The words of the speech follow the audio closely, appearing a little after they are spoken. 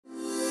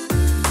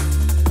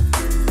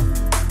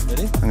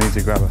I need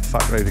to grab a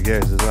fuckload of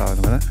gears as well in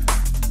a minute.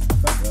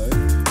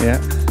 Fuckload? Yeah.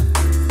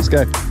 Let's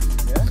go.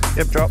 Yeah?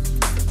 Yep, drop.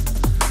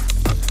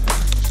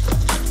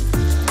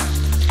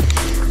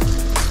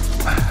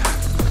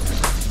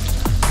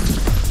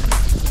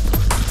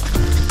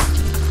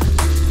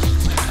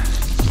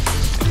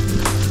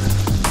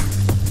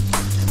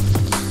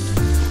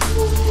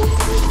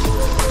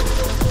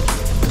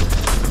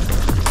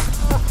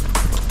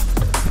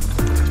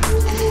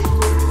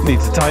 Need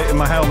to tighten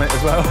my helmet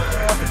as well.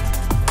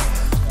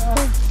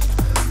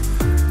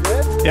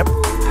 Yep.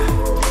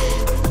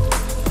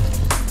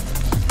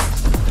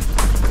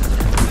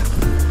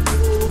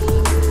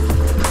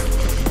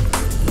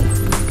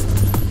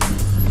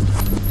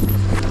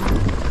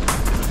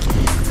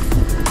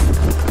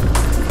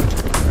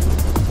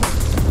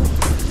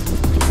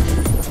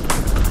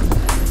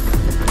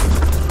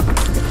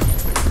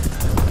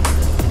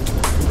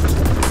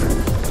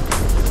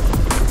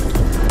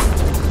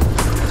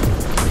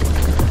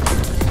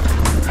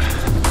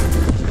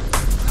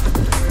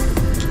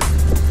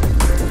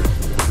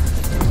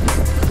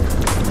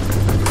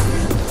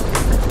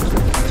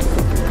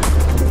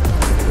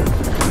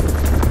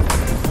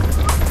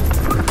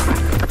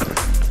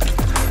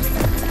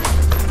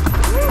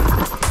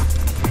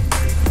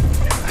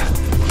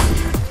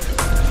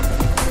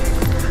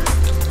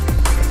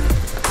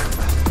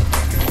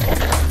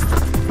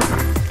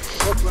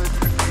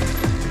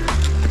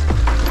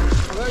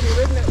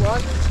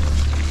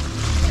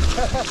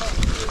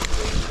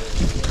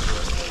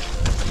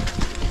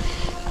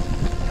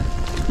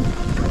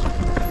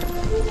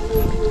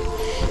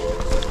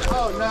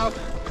 Oh no!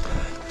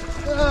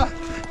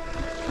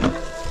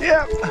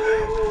 Yep.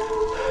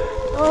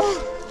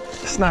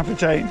 Snap a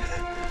chain.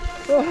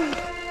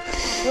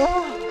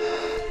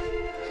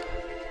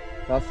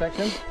 Last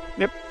section?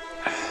 Yep.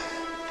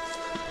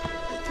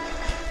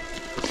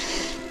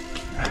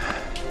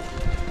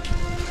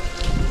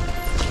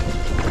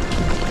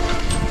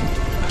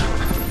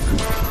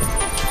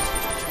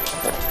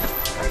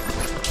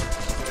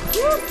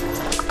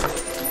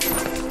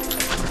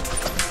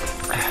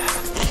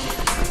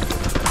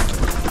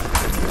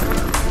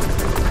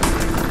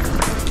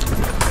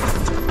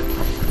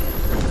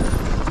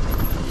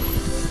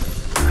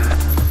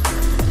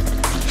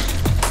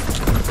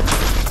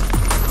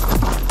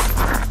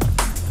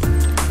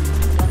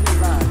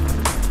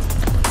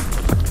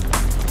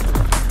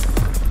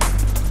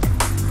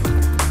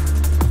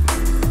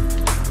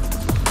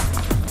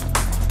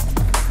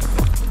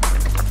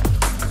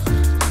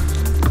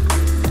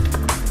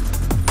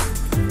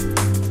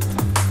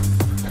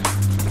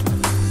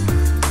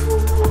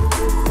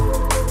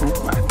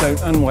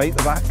 Don't unweight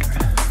the back.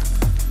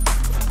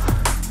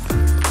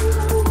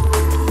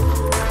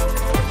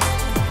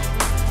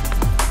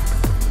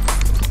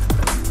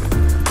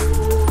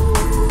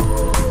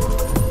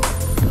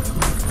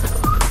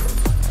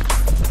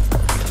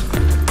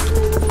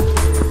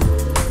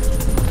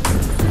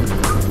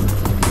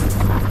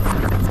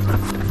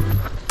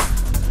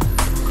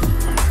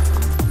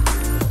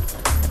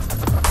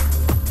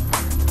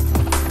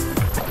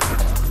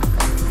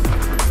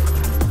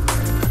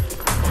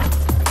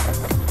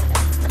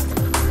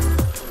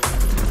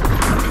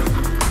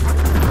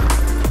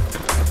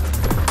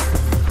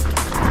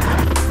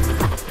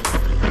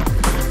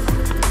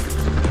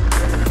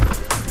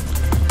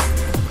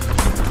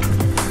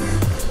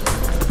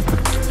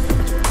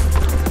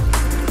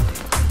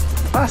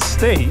 That's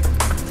steep.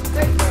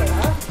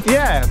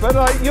 Yeah, but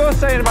like you're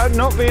saying about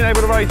not being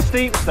able to ride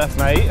steep stuff,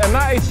 mate, and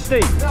that is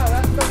steep. No,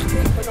 that's not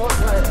steep for not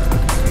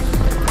playing.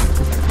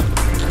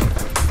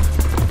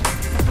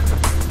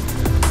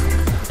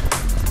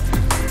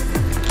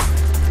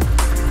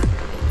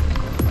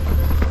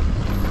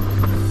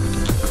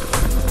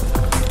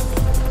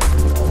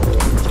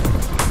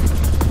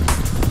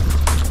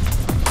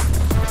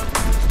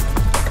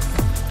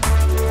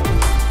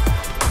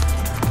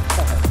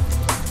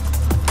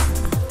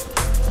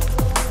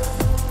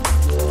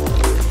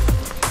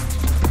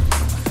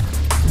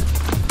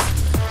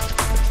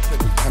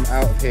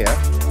 Out of here,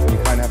 you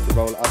kind of have to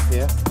roll up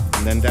here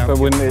and then down. But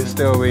wouldn't it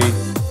still be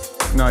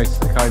nice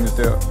to kind of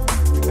do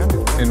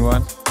it in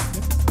one?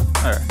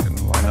 I reckon,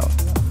 why not?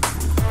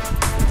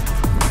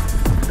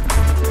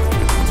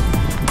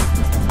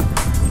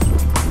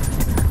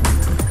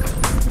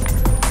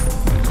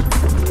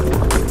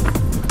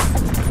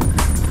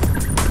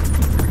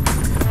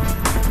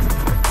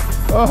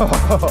 Oh,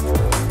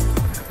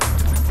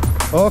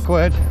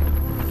 awkward.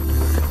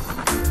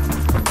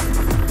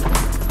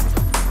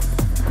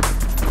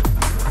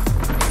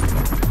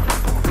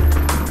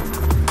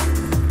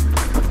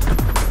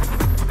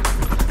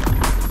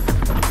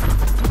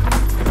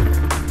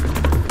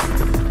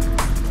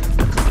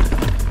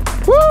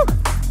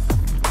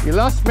 You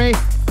lost me.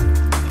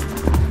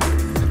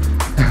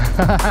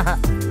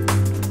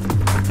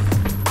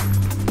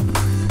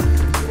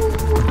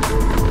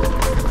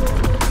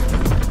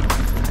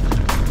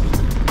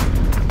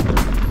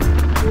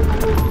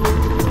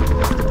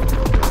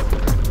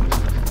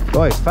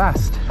 Boy, it's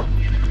fast.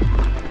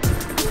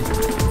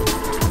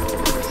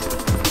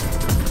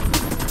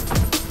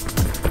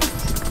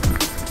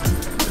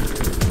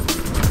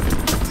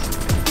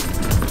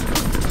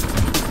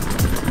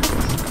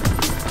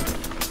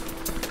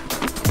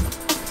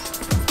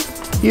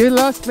 You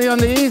lost me on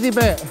the easy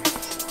bit.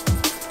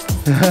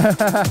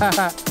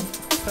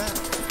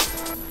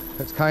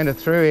 It's kind of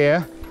through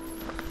here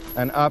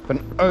and up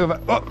and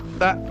over. Oh,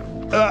 that.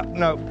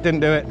 No, didn't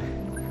do it.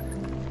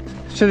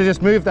 Should have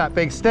just moved that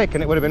big stick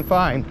and it would have been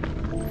fine.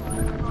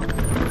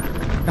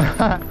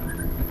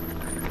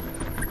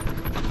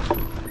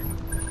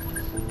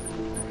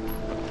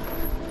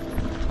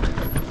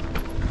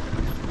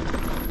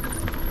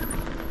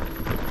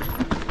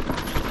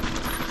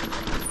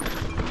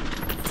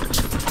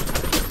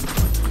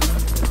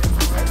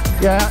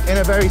 Yeah, in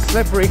a very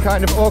slippery,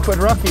 kind of awkward,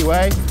 rocky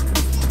way.